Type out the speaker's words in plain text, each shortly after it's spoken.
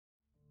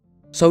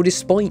So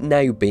despite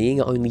now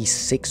being only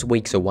 6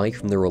 weeks away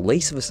from the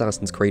release of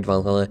Assassin's Creed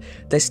Valhalla,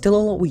 there's still a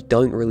lot we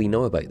don't really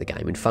know about the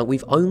game. In fact,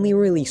 we've only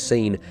really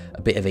seen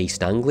a bit of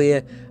East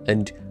Anglia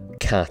and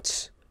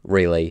cats,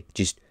 really,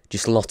 just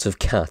lots of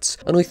cats.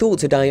 And I thought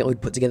today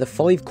I'd put together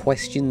 5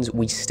 questions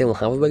we still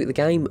have about the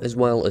game, as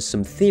well as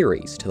some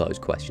theories to those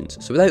questions.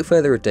 So without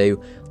further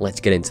ado, let's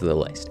get into the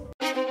list.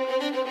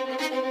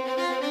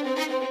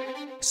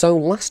 So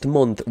last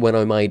month, when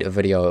I made a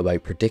video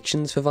about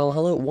predictions for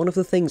Valhalla, one of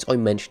the things I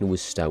mentioned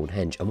was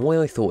Stonehenge and why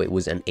I thought it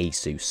was an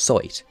ESU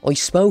site. I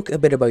spoke a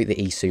bit about the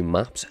ESU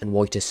maps and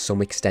why to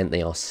some extent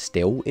they are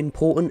still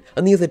important,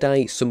 and the other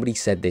day somebody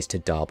said this to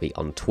Darby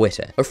on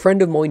Twitter. A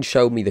friend of mine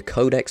showed me the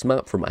Codex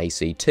map from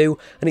AC2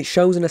 and it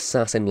shows an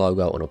Assassin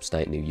logo on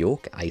upstate New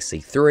York,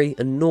 AC3,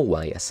 and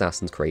Norway,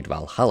 Assassin's Creed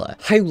Valhalla.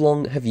 How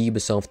long have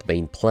Ubisoft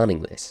been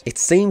planning this? It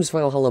seems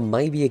Valhalla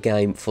may be a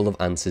game full of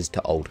answers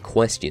to old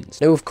questions.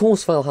 Now of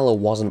course Valhalla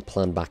wasn't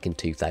planned back in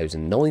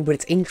 2009, but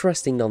it's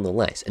interesting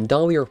nonetheless, and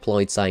Darby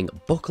replied saying,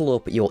 "Buckle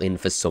up, you're in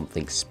for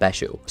something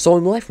special." So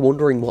I'm left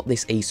wondering what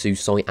this ESU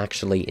site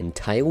actually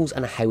entails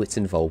and how it's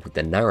involved with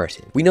the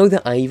narrative. We know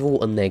that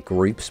Eivor and their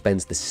group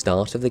spends the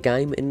start of the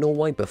game in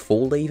Norway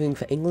before leaving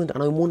for England,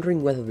 and I'm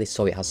wondering whether this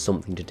site has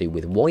something to do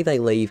with why they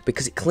leave,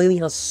 because it clearly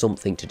has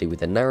something to do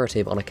with the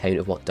narrative on account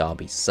of what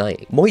Darby's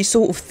saying. My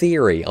sort of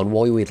theory on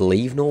why we'd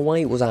leave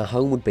Norway was our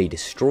home would be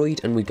destroyed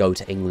and we'd go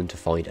to England to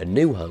find a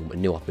new home and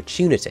new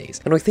opportunities.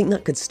 And I think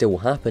that could still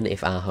happen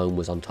if our home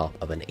was on top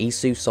of an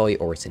ESU site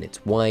or it's in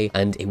its way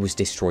and it was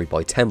destroyed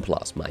by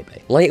Templars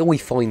maybe. Later we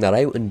find that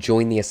out and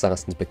join the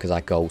Assassins because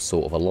our goals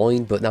sort of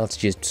align, but that's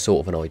just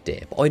sort of an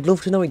idea. But I'd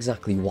love to know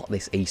exactly what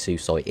this ESU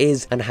site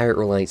is and how it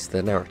relates to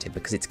the narrative,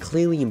 because it's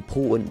clearly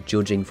important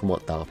judging from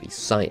what Darby's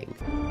saying.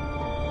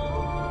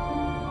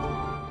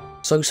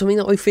 So something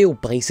that I feel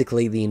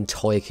basically the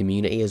entire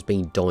community has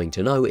been dying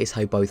to know is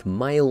how both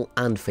male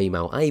and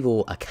female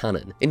Eivor are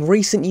canon. In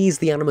recent years,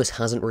 the Animus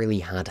hasn't really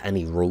had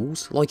any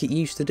rules like it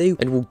used to do,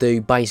 and will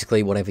do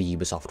basically whatever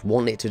Ubisoft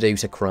want it to do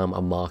to cram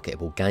a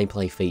marketable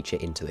gameplay feature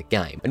into the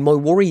game. And my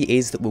worry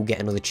is that we'll get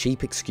another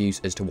cheap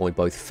excuse as to why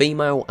both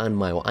female and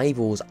male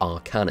Eivors are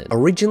canon.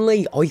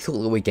 Originally, I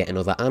thought that we'd get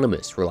another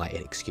Animus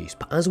related excuse,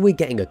 but as we're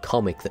getting a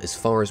comic that as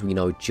far as we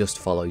know just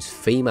follows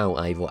female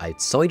Eivor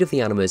outside of the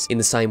Animus in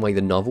the same way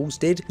the novels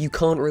did, you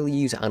can't really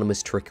use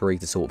Animus trickery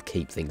to sort of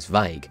keep things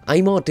vague.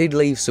 Amar did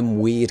leave some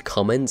weird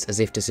comments as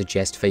if to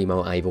suggest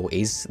female Eivor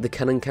is the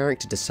canon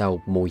character to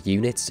sell more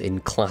units in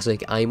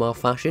classic Amar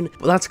fashion,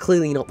 but that's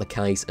clearly not the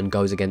case and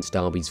goes against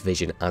Darby's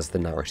vision as the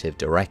narrative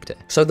director.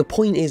 So the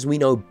point is, we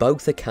know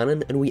both are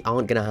canon and we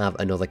aren't going to have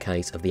another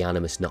case of the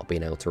Animus not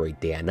being able to read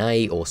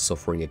DNA or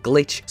suffering a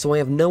glitch, so I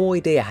have no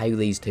idea how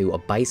these two are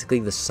basically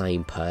the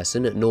same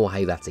person nor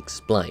how that's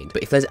explained.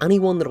 But if there's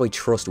anyone that I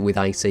trust with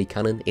AC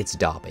canon, it's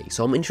Darby,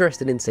 so I'm interested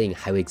in seeing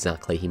how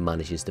exactly he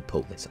manages to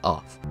pull this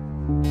off.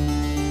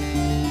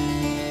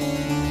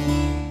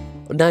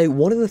 Now,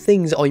 one of the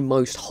things I'm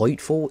most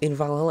hyped for in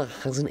Valhalla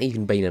hasn't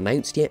even been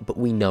announced yet, but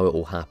we know it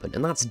will happen,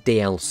 and that's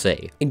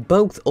DLC. In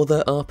both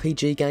other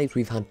RPG games,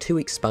 we've had 2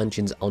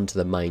 expansions onto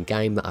the main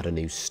game that had a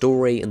new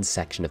story and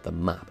section of the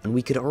map, and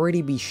we could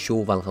already be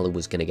sure Valhalla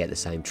was going to get the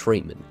same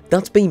treatment.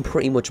 That's been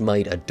pretty much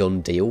made a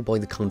done deal by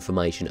the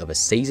confirmation of a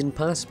season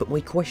pass, but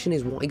my question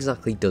is, what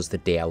exactly does the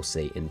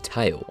DLC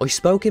entail? I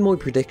spoke in my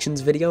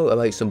predictions video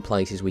about some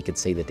places we could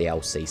see the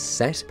DLC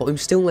set, but I'm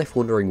still left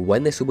wondering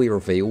when this will be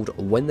revealed,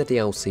 when the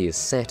DLC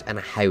is set, and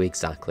how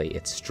exactly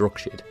it's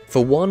structured.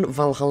 For one,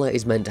 Valhalla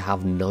is meant to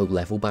have no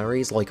level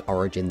barriers like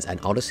Origins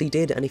and Odyssey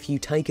did, and if you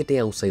take a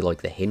DLC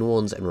like the Hin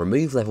ones and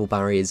remove level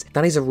barriers,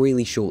 that is a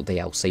really short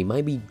DLC,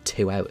 maybe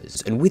 2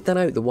 hours. And with that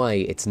out the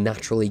way, it's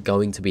naturally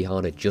going to be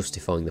harder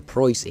justifying the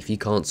price if you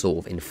can't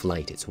sort of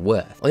inflate its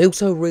worth. I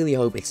also really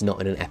hope it's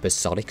not in an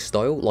episodic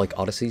style like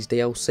Odyssey's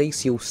DLC,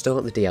 so you'll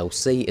start the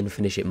DLC and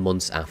finish it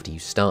months after you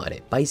started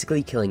it,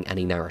 basically killing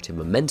any narrative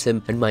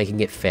momentum and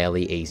making it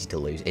fairly easy to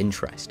lose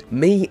interest.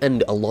 Me and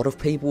a lot of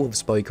people have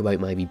spoke about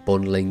maybe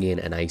bundling in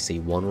an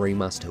AC1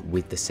 remaster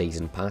with the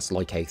season pass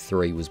like how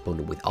 3 was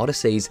bundled with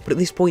Odyssey's, but at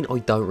this point I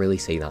don't really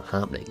see that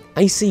happening.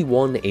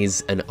 AC1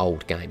 is an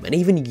old game, and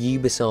even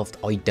Ubisoft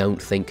I don't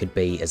think could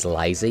be as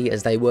lazy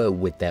as they were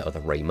with their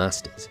other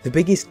remasters. The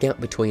biggest gap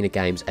between a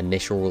game's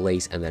initial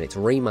release and then its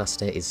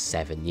remaster is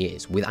 7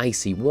 years. With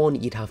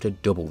AC1 you'd have to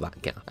double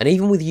that gap, and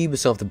even with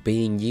Ubisoft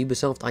being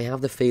Ubisoft, I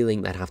have the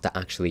feeling they'd have to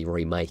actually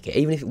remake it,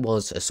 even if it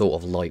was a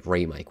sort of light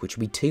remake, which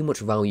would be too much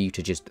value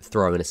to just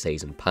throw in a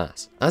season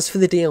pass. As for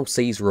the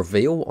DLC's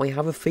reveal, I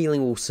have a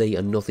feeling we'll see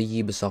another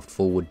Ubisoft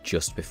forward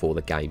just before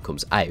the game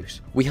comes out.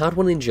 We had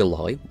one in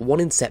July,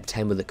 one in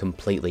September that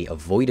completely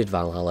avoided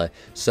Valhalla,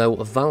 so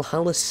a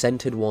Valhalla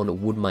centered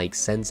one would make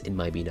sense in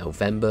maybe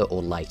November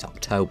or late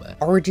October.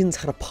 Origins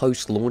had a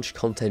post-launch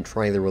content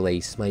trailer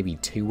release maybe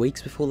 2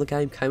 weeks before the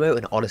game came out,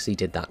 and Odyssey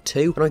did that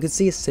too, and I could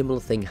see a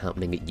similar thing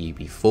happening at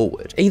Ubi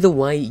Forward. Either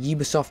way,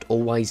 Ubisoft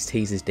always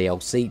teases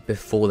DLC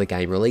before the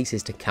game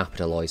releases to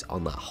capitalise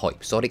on that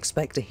hype, so I'd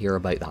expect to hear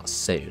about that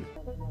soon.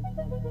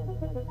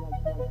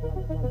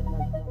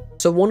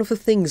 So one of the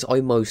things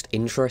I'm most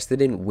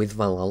interested in with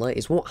Valhalla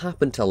is what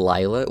happened to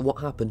Layla, what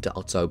happened to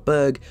Otto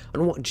Berg,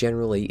 and what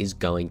generally is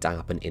going to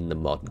happen in the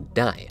modern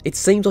day. It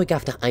seems like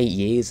after 8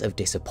 years of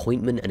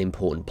disappointment and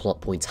important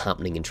plot points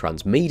happening in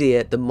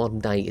transmedia, the modern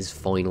day is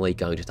finally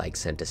going to take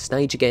centre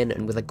stage again,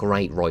 and with a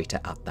great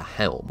writer at the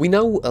helm. We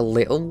know a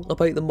little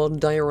about the modern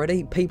day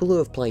already. People who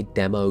have played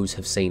demos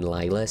have seen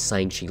Layla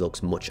saying she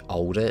looks much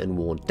older and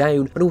worn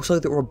down, and also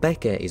that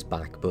Rebecca is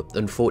back, but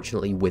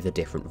unfortunately with a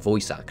different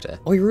voice actor.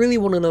 I really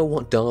want to know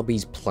what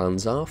Darby's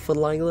plans are for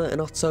Layla and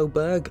Otto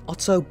Berg.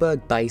 Otto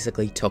Berg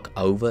basically took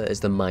over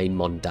as the main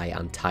modern day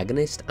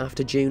antagonist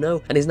after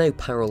Juno, and is now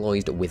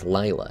paralysed with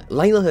Layla.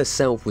 Layla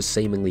herself was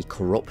seemingly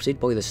corrupted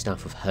by the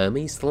staff of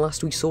Hermes the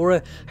last we saw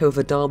her,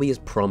 however Darby has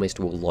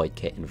promised we'll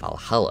like it in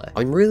Valhalla.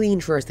 I'm really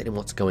interested in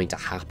what's going to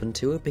happen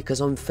to her,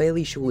 because I'm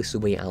fairly sure this will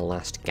be our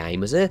last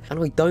game as her,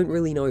 and I don't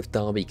really know if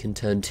Darby can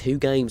turn 2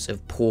 games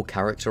of poor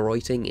character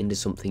writing into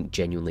something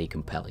genuinely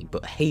compelling,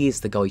 but he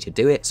is the guy to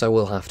do it, so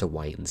we'll have to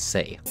wait and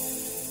see.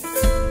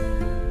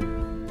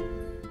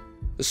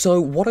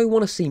 So what I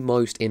want to see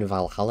most in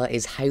Valhalla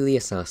is how the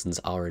assassins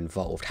are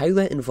involved, how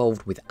they're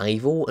involved with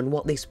Eivor, and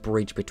what this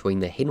bridge between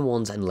the Hidden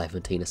Ones and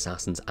Levantine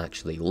assassins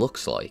actually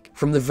looks like.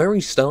 From the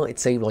very start it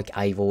seemed like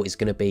Eivor is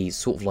going to be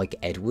sort of like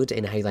Edward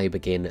in how they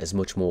begin as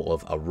much more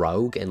of a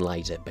rogue and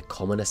later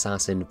become an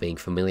assassin, being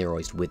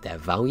familiarised with their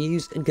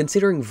values, and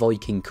considering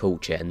Viking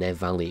culture and their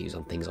values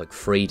on things like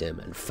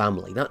freedom and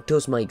family, that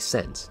does make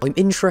sense. I'm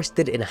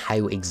interested in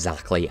how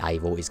exactly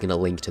Eivor is going to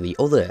link to the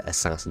other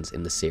assassins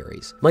in the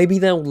series. Maybe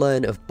they'll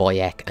learn of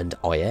Bayek and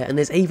Aya, and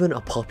there's even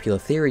a popular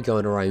theory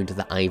going around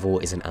that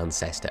Eivor is an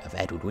ancestor of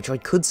Edward, which I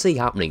could see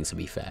happening, to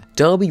be fair.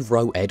 Darby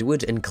wrote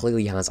Edward and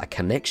clearly has a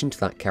connection to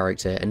that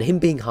character, and him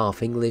being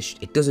half English,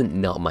 it doesn't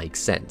not make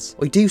sense.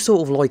 I do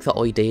sort of like the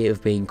idea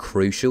of being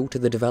crucial to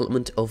the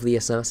development of the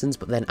assassins,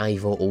 but then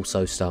Eivor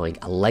also starting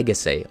a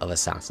legacy of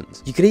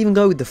assassins. You could even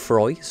go with the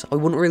Frys. I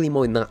wouldn't really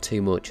mind that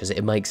too much, as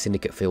it makes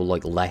Syndicate feel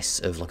like less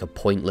of like a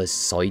pointless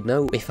side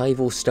note. If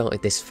Eivor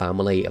started this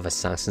family of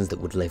assassins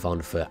that would live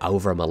on for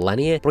over a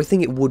millennia, but I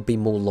think it would be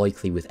more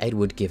likely with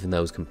Edward given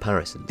those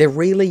comparisons. There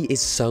really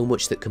is so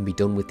much that can be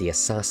done with the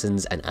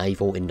assassins and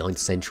Eivor in 9th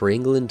century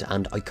England,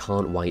 and I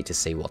can't wait to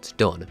see what's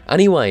done.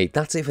 Anyway,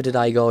 that's it for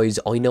today guys.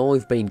 I know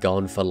I've been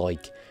gone for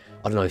like,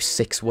 I don't know,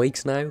 6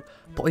 weeks now,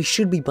 but I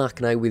should be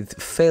back now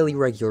with fairly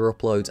regular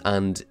uploads,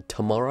 and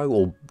tomorrow,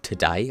 or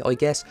today I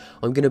guess,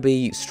 I'm going to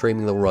be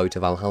streaming the Road to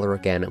Valhalla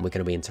again, and we're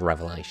going to be into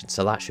Revelation,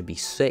 so that should be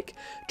sick.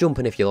 Jump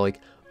in if you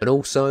like. And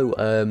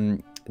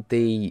also,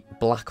 the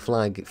Black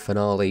Flag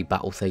finale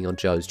battle thing on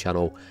Joe's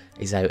channel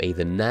is out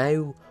either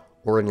now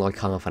or in like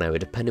half an hour,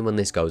 depending when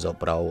this goes up,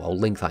 but I'll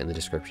link that in the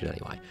description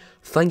anyway.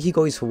 Thank you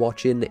guys for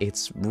watching,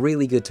 it's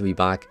really good to be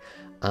back,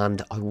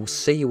 and I will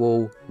see you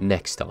all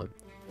next time.